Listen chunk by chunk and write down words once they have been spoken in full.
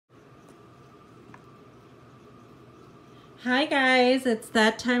Hi guys, it's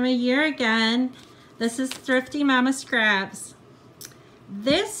that time of year again. This is Thrifty Mama Scraps.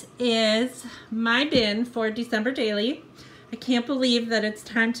 This is my bin for December Daily. I can't believe that it's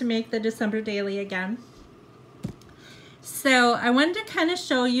time to make the December Daily again. So I wanted to kind of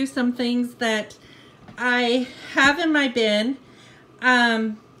show you some things that I have in my bin.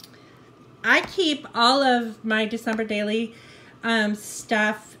 I keep all of my December Daily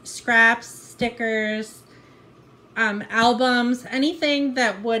stuff, scraps, stickers, albums, anything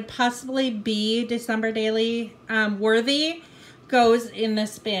that would possibly be December Daily worthy goes in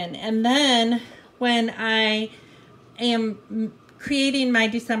this bin. And then when I am creating my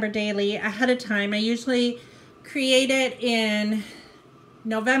December Daily ahead of time, I usually create it in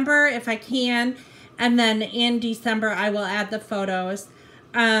November if I can, and then in December I will add the photos.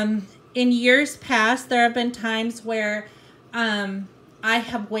 In years past, there have been times where I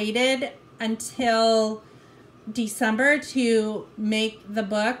have waited until December to make the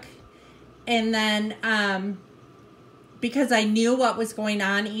book, and then because I knew what was going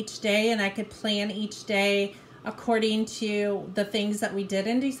on each day and I could plan each day according to the things that we did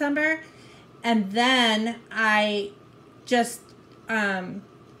in December. And then I just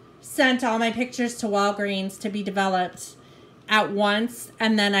sent all my pictures to Walgreens to be developed at once,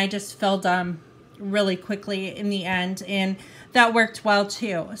 and then I just filled them really quickly in the end, and that worked well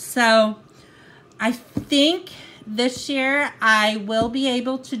too. So I think this year I will be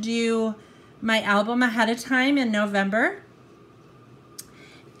able to do my album ahead of time in November.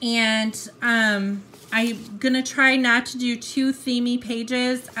 And I'm gonna try not to do too themey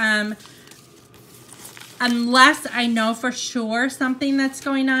pages unless I know for sure something that's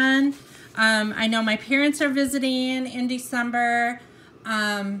going on. I know my parents are visiting in December.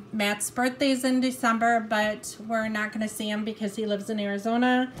 Matt's birthday's in December, but we're not gonna see him because he lives in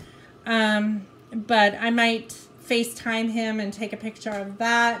Arizona. But I might FaceTime him and take a picture of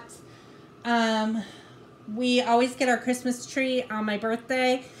that. We always get our Christmas tree on my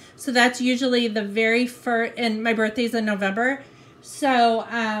birthday, so that's usually the very first, and my birthday's in November, so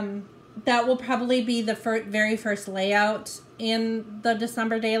that will probably be the very first layout in the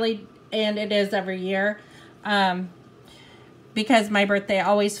December Daily, and it is every year, because my birthday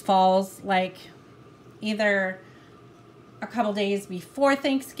always falls like either a couple days before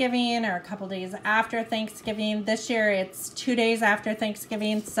Thanksgiving or a couple days after Thanksgiving. This year it's 2 days after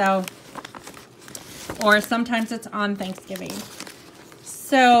Thanksgiving, so, or sometimes it's on Thanksgiving.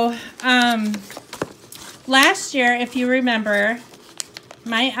 So last year, if you remember,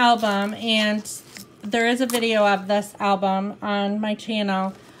 my album, and there is a video of this album on my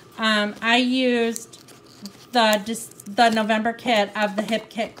channel, I used the November kit of the Hip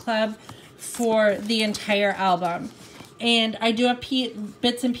Kit Club for the entire album. And I do have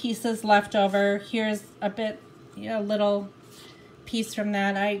bits and pieces left over. Here's a bit, a little piece from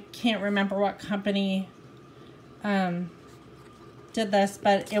that. I can't remember what company did this,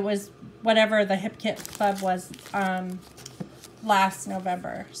 but it was whatever the Hip Kit Club was last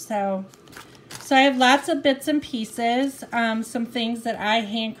November. So I have lots of bits and pieces, some things that I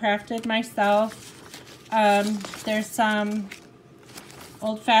handcrafted myself. There's some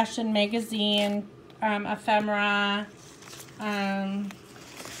old-fashioned magazine, ephemera.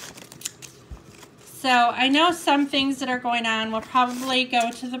 So I know some things that are going on. We'll probably go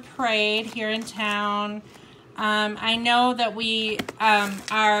to the parade here in town. I know that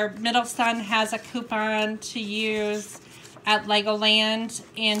our middle son has a coupon to use at Legoland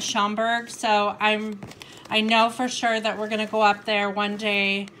in Schaumburg, so I know for sure that we're gonna go up there one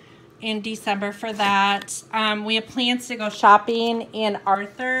day in December for that. We have plans to go shopping in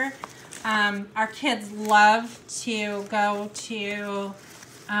Arthur. Our kids love to go to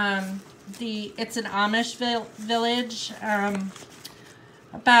it's an Amish village,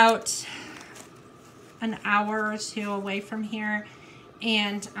 about an hour or two away from here,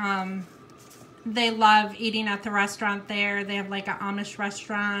 and they love eating at the restaurant there. They have like an Amish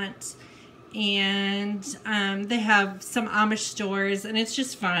restaurant, and they have some Amish stores, and it's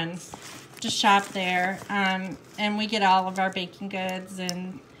just fun to shop there. And we get all of our baking goods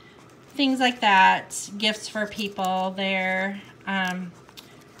and things like that, gifts for people there.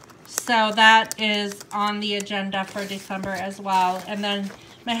 So that is on the agenda for December as well. And then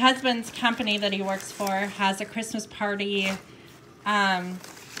my husband's company that he works for has a Christmas party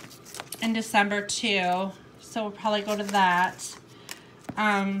in December too, so we'll probably go to that.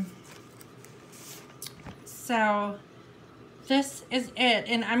 So this is it,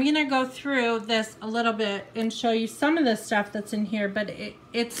 and I'm gonna go through this a little bit and show you some of the stuff that's in here, but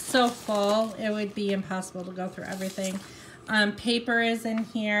it's so full it would be impossible to go through everything. Paper is in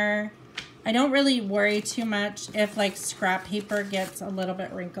here. I don't really worry too much if like scrap paper gets a little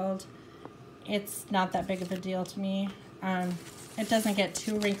bit wrinkled. It's not that big of a deal to me. It doesn't get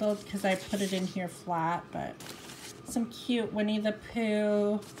too wrinkled because I put it in here flat, but some cute Winnie the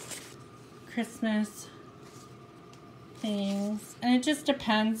Pooh Christmas things. And it just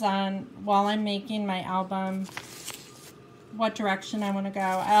depends on, while I'm making my album, what direction I want to go.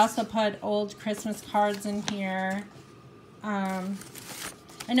 I also put old Christmas cards in here.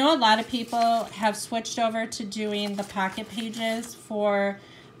 I know a lot of people have switched over to doing the pocket pages for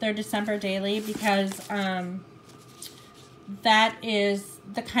their December daily because that is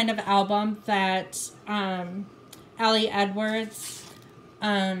the kind of album that Allie Edwards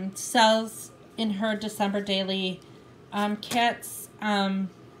sells in her December daily kits. And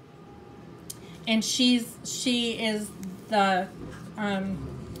she is the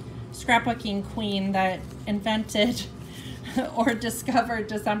scrapbooking queen that invented or discovered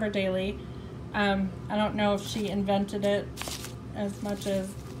December daily. I don't know if she invented it as much as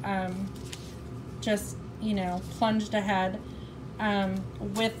just, you know, plunged ahead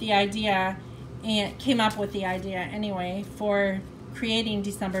with the idea and came up with the idea anyway for creating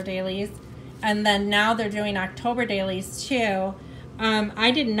December dailies. And then now they're doing October dailies too.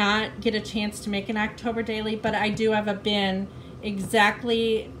 I did not get a chance to make an October daily, but I do have a bin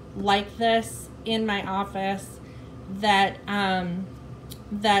exactly like this in my office that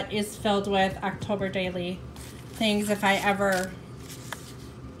that is filled with October daily things if I ever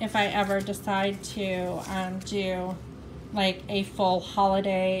decide to do like a full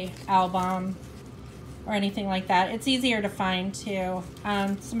holiday album or anything like that. It's easier to find too.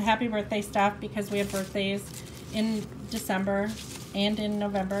 Some happy birthday stuff because we have birthdays in December and in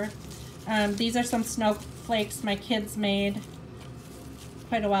November. These are some snowflakes my kids made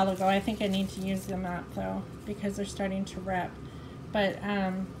quite a while ago. I think I need to use them up though because they're starting to rip. But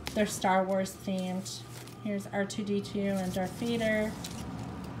they're Star Wars themed. Here's R2-D2 and Darth Vader.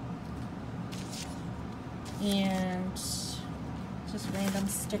 And just random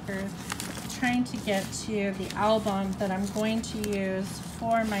stickers. I'm trying to get to the album that I'm going to use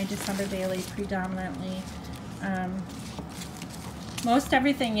for my December daily predominantly. Most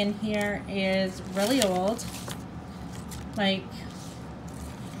everything in here is really old. Like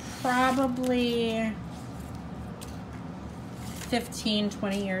probably 15,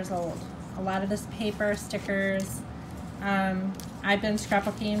 20 years old. A lot of this paper, stickers. I've been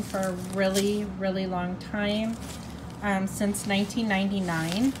scrapbooking for a really, really long time, since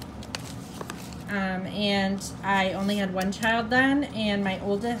 1999. And I only had one child then, and my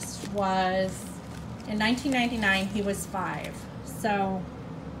oldest was, in 1999, he was 5. So,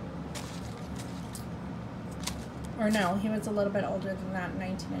 or no, he was a little bit older than that in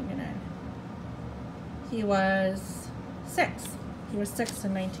 1999. He was 6. He was 6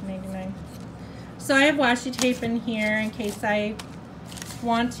 in 1999. So I have washi tape in here in case I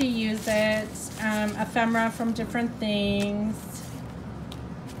want to use it. Ephemera from different things.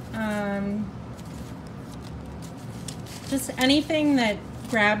 Just anything that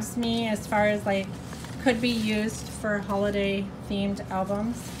grabs me as far as like could be used for holiday themed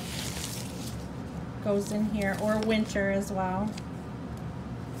albums goes in here, or winter as well.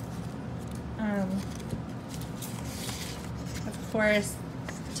 Of course,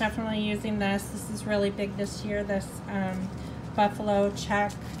 definitely using this. This is really big this year, this buffalo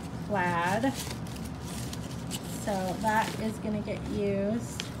check plaid. So that is going to get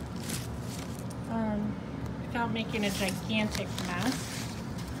used without making a gigantic mess.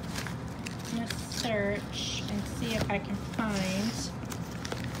 I'm going to search and see if I can find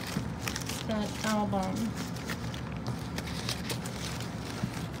that album.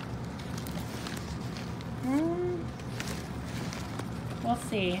 We'll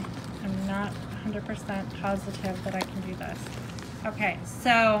see. I'm not 100% positive that I can do this. Okay,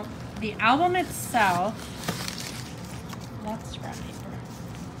 so the album itself, let's scrap paper.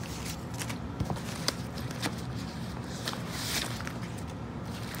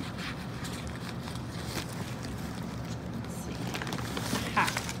 Let's see. Ha.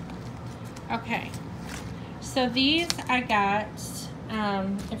 Okay, so these I got,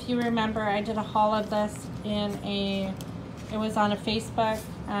 if you remember, I did a haul of this in it was on a Facebook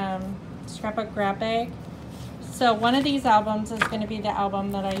scrapbook grab bag. So one of these albums is going to be the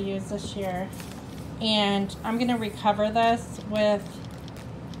album that I use this year. And I'm going to recover this with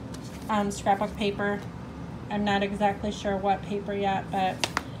scrapbook paper. I'm not exactly sure what paper yet, but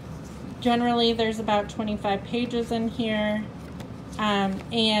generally there's about 25 pages in here. And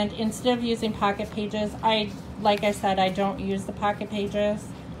instead of using pocket pages, like I said, I don't use the pocket pages.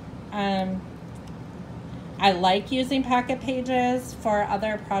 I like using Pocket Pages for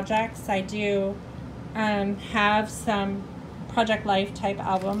other projects. I do have some Project Life type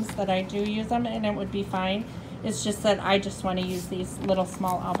albums that I do use them, and it would be fine. It's just that I just want to use these little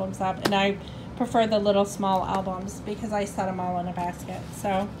small albums up, and I prefer the little small albums because I set them all in a basket. So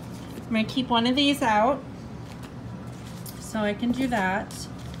I'm going to keep one of these out so I can do that.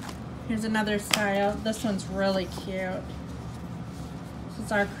 Here's another style. This one's really cute. This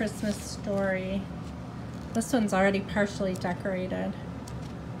is our Christmas story. This one's already partially decorated.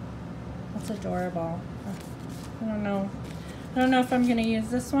 That's adorable. I don't know if I'm gonna use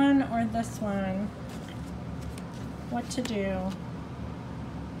this one or this one. What to do?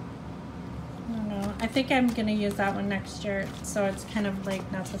 I don't know. I think I'm gonna use that one next year, so it's kind of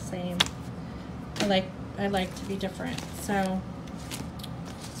like not the same. I like to be different. So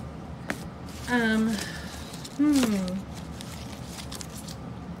I'm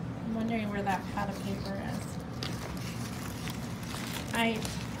wondering where that pad of paper is. I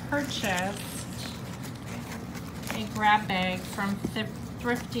purchased a grab bag from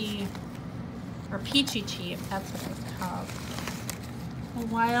Thrifty, or Peachy Cheap, that's what it's called, a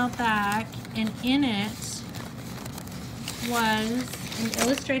while back, and in it was an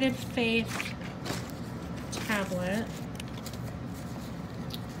Illustrated Faith tablet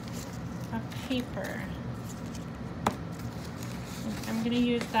of paper. I'm going to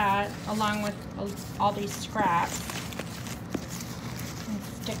use that along with all these scraps and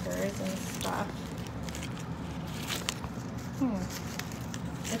stickers and stuff.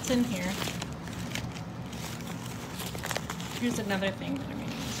 It's in here. Here's another thing that I'm going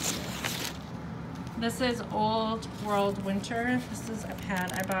to use too. This is Old World Winter. This is a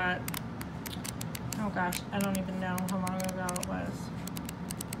pad I bought, oh gosh, I don't even know how long ago it was.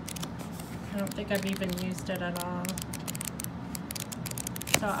 I don't think I've even used it at all.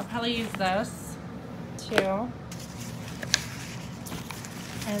 So I'll probably use this too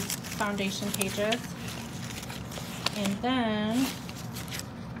as foundation pages. And then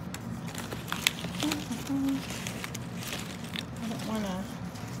I don't want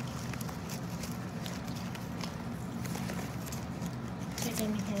to dig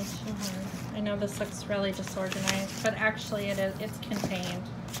in here too hard. I know this looks really disorganized, but actually it's contained.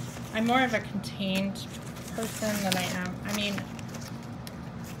 I'm more of a contained person than I am. I mean,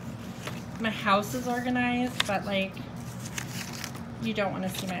 my house is organized, but like, you don't want to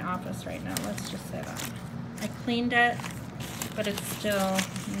see my office right now. Let's just say that. I cleaned it, but it's still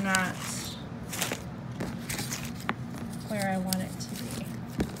not where I want it to be.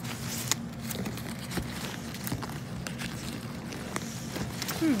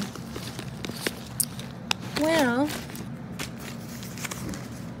 Well,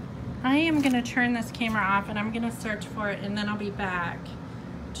 I am going to turn this camera off and I'm going to search for it, and then I'll be back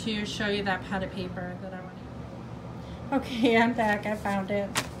to show you that pad of paper that I want to use. Okay, I'm back. I found it.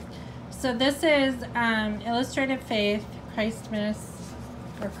 So this is Illustrated Faith Christmas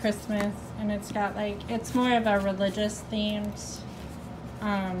or Christmas, and it's got like, it's more of a religious themed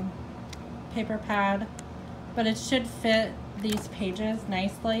paper pad, but it should fit these pages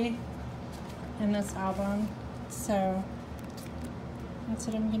nicely in this album. So that's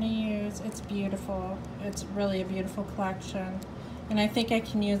what I'm going to use. It's beautiful. It's really a beautiful collection. And I think I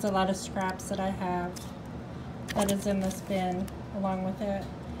can use a lot of scraps that I have that is in this bin along with it.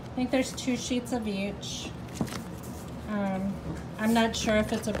 I think there's 2 sheets of each. I'm not sure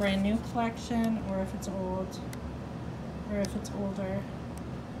if it's a brand new collection or if it's old, or if it's older.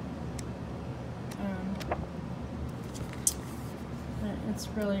 But it's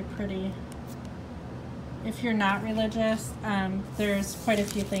really pretty. If you're not religious, there's quite a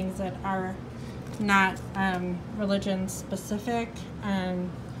few things that are not religion specific.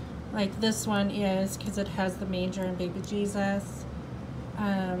 Like this one is, because it has the manger and baby Jesus.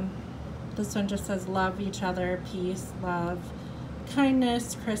 This one just says love each other, peace, love,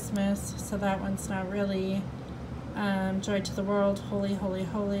 kindness, Christmas. So that one's not really. Joy to the world, holy, holy,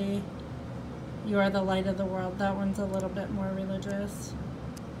 holy. You are the light of the world. That one's a little bit more religious.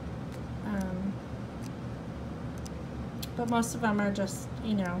 But most of them are just,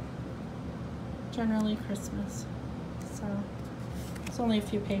 you know, generally Christmas. So it's only a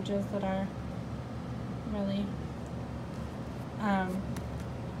few pages that are really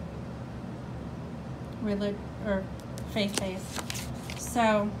or faith-based.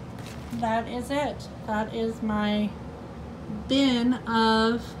 So that is it. That is my bin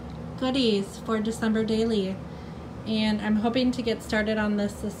of goodies for December Daily, and I'm hoping to get started on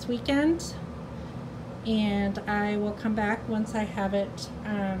this weekend, and I will come back once I have it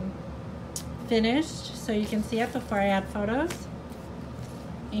finished so you can see it before I add photos.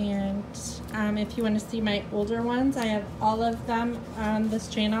 And if you want to see my older ones, I have all of them on this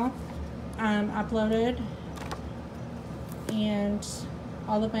channel uploaded, and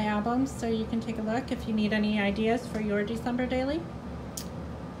all of my albums, so you can take a look if you need any ideas for your December daily.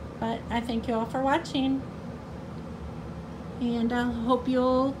 But I thank you all for watching, and I hope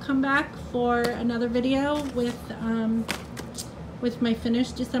you'll come back for another video with my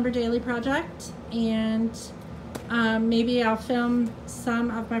finished December daily project, and maybe I'll film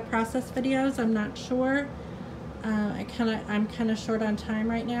some of my process videos. I'm not sure. I'm kind of short on time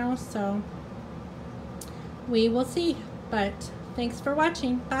right now, so we will see. But thanks for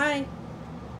watching. Bye.